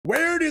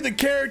do the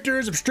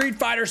characters of Street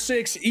Fighter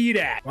 6 eat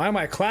at? Why am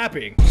I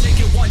clapping? Take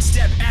it one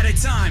step at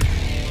a time.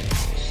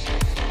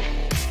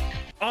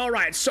 All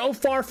right, so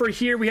far for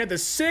here, we had the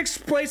 6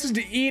 places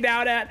to eat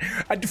out at.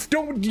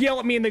 Don't yell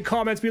at me in the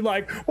comments, be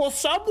like, well,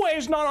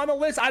 Subway's not on the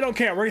list. I don't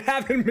care. We're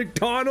having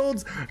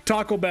McDonald's,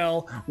 Taco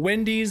Bell,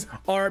 Wendy's,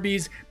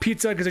 Arby's,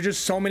 pizza, because there's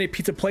just so many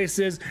pizza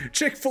places.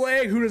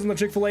 Chick-fil-A, who doesn't love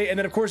Chick-fil-A? And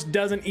then, of course,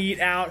 doesn't eat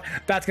out.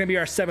 That's going to be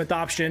our 7th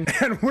option.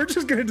 And we're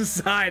just going to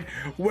decide,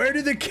 where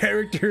do the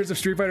characters of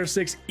Street Fighter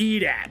 6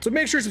 eat at? So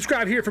make sure to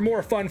subscribe here for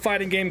more fun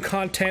fighting game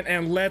content,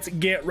 and let's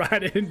get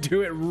right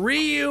into it.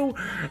 Ryu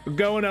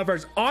going up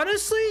first.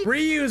 Honestly,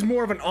 Ryu is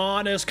more of an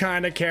honest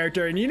kind of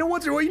character, and you know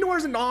what's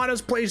where's an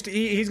honest place to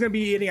eat? He's gonna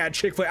be eating at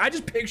Chick-fil-A. I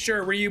just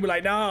picture Ryu be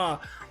like, nah,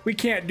 we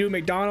can't do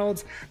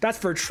McDonald's. That's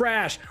for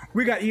trash.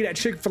 We gotta eat at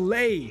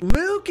Chick-fil-A.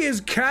 Luke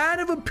is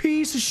kind of a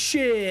piece of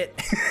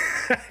shit.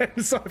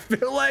 So I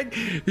feel like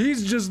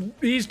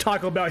he's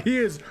Taco Bell. He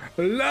is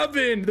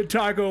loving the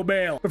Taco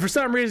Bell. But for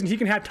some reason, he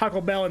can have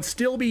Taco Bell and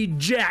still be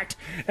jacked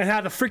and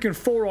have the freaking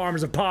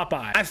forearms of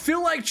Popeye. I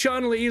feel like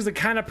Chun-Li is the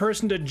kind of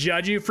person to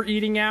judge you for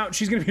eating out.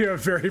 She's gonna be our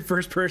very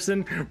first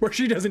person where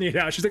she doesn't eat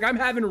out. She's like, I'm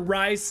having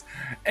rice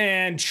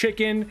and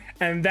chicken,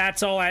 and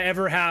that's all I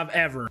ever have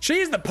ever.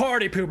 She's the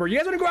party pooper. You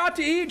guys wanna go out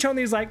to eat?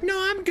 Chun-Li's like, no,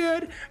 I'm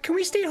good. Can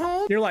we stay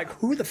home? You're like,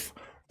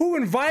 who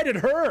invited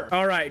her?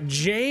 All right,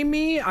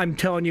 Jamie, I'm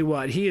telling you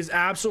what, he is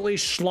absolutely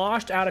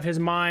sloshed out of his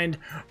mind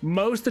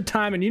most of the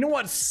time. And you know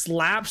what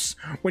slaps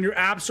when you're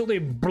absolutely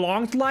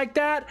blonked like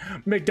that?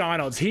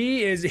 McDonald's.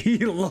 He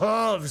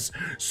loves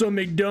some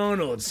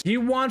McDonald's. He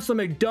wants the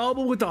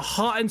McDouble with a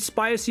hot and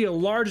spicy, a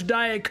large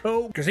Diet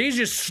Coke, because he's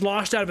just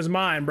sloshed out of his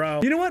mind,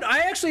 bro. You know what? I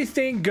actually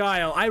think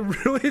I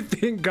really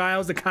think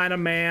Guile's the kind of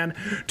man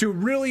to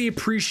really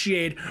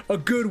appreciate a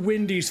good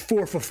Wendy's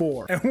 4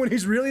 for $4. And when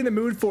he's really in the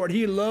mood for it,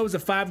 he loves a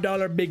 $5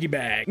 biggie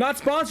bag. Not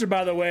sponsored,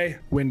 by the way.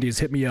 Wendy's,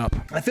 hit me up.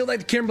 I feel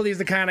like Kimberly's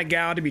the kind of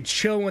gal to be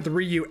chilling with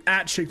Ryu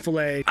at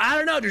Chick-fil-A. I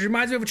don't know, just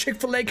reminds me of a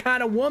Chick-fil-A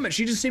kind of woman.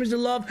 She just seems to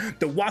love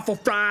the waffle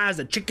fries,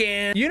 the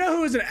chicken. You know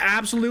who is an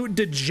absolute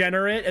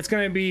degenerate? It's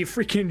gonna be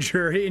freaking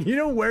Jury. And you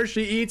know where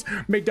she eats?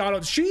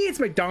 McDonald's. She eats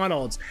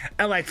McDonald's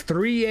at like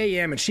 3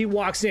 a.m. and she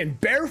walks in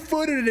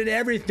barefooted and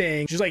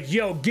everything. She's like,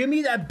 yo, give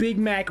me that Big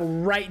Mac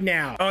right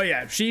now. Oh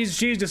yeah, she's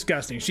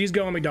disgusting. She's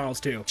going McDonald's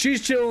too.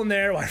 She's chilling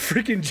there while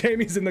freaking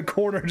Jamie's in the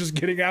corner just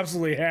getting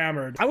absolutely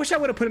hammered. I wish I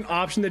would have put an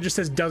option that just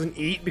says doesn't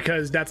eat,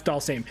 because that's all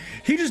same.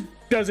 He just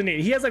doesn't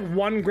eat. He has like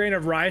 1 grain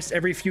of rice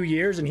every few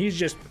years, and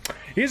he's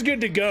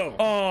good to go.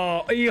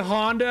 Oh, E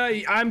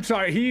Honda, I'm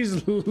sorry,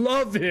 he's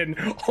loving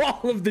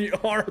all of the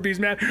Arby's,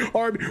 man.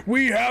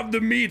 We have the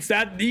meats.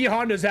 That E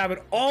Honda's having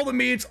all the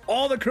meats,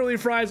 all the curly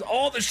fries,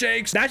 all the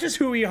shakes. That's just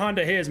who E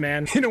Honda is,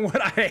 man. You know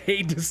what? I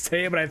hate to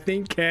say it, but I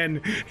think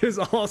Ken is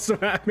also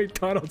at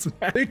McDonald's,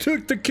 man. They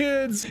took the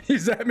kids.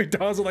 He's at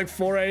McDonald's at like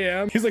 4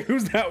 a.m. He's like,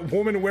 who's that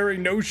woman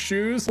wearing no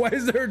shoes? Why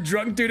is there a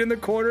drunk dude in the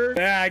corner?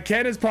 Yeah,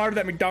 Ken is part of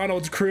that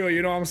McDonald's crew,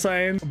 you know what I'm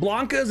saying?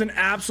 Blanca is an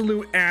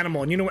absolute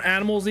animal. And you know what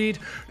animals eat?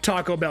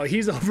 Taco Bell.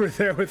 He's over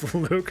there with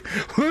Luke.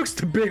 Luke's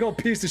the big old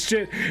piece of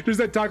shit. There's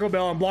that Taco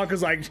Bell, and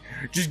Blanca's like,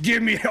 just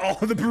give me all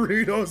the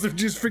burritos of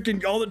just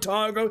freaking all the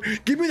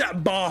tacos. Give me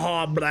that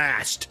Baja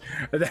Blast.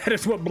 That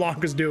is what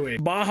Blanca's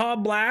doing. Baja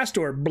Blast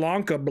or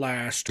Blanca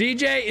Blast.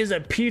 DJ is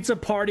a pizza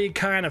party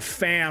kind of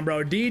fan,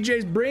 bro.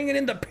 DJ's bringing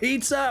in the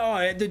pizza.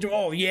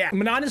 Oh yeah.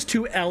 Manana's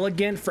too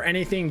elegant for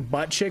anything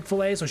but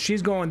Chick-fil-A, so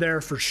she's going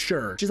there for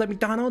sure. She's like,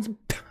 McDonald's?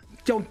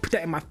 Don't put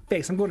that in my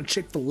face. I'm going to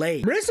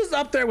Chick-fil-A. Marissa's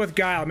up there with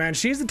Guile, man.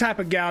 She's the type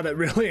of gal that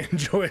really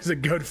enjoys a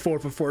good 4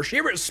 for $4. She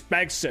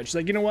respects it. She's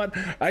like, you know what?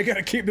 I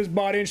gotta keep this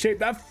body in shape.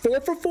 That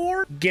 4 for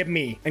 $4? Give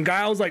me. And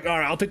Guile's like, all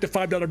right, I'll take the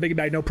 $5 biggie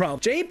bag, no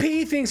problem.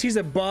 JP thinks he's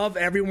above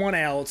everyone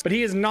else, but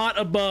he is not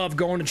above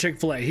going to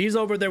Chick-fil-A. He's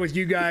over there with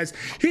you guys.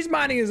 He's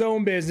minding his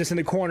own business in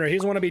the corner. He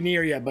doesn't want to be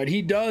near you, but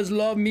he does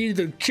love me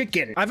the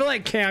chicken. I feel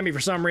like Cammy, for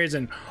some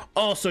reason,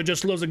 also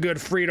just loves a good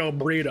Frito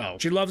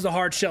burrito. She loves the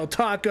hard shell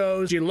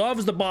tacos. She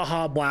loves the Baja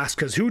Blast,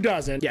 because who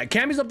doesn't? Yeah,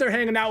 Cammy's up there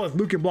hanging out with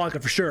Luke and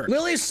Blanca for sure.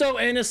 Lily's so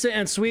innocent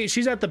and sweet.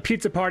 She's at the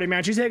pizza party,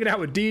 man. She's hanging out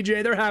with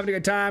DJ. They're having a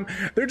good time.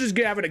 They're just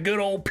having a good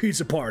old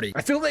pizza party.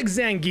 I feel like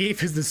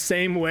Zangief is the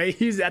same way.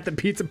 He's at the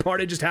pizza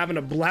party just having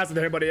a blast with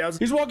everybody else.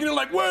 He's walking in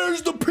like,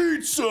 where's the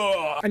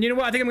pizza? And you know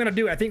what I think I'm gonna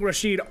do? I think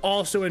Rashid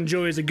also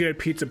enjoys a good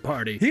pizza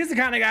party. He's the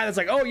kind of guy that's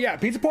like, oh yeah,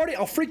 pizza party?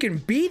 I'll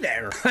freaking be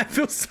there. I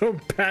feel so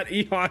bad.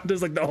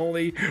 Honda's like the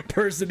only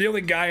person, the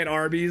only guy at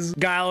Arby's.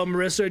 Guile and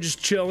Marissa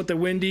just chill with the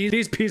Wendy's.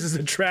 These pieces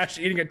of trash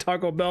eating at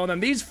Taco Bell, and then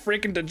these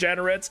freaking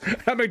degenerates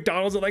at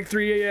McDonald's at like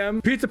 3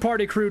 a.m. Pizza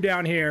party crew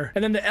down here,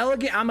 and then the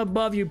elegant I'm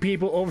above you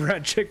people over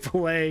at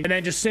Chick-fil-A, and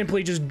then just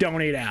simply just don't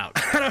eat out.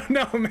 I don't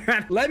know,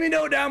 man. Let me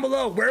know down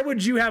below, where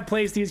would you have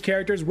placed these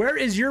characters? Where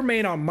is your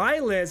main on my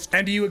list?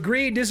 And do you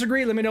agree,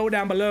 disagree? Let me know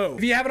down below.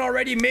 If you haven't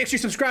already, make sure you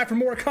subscribe for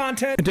more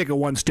content and take it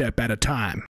 1 step at a time.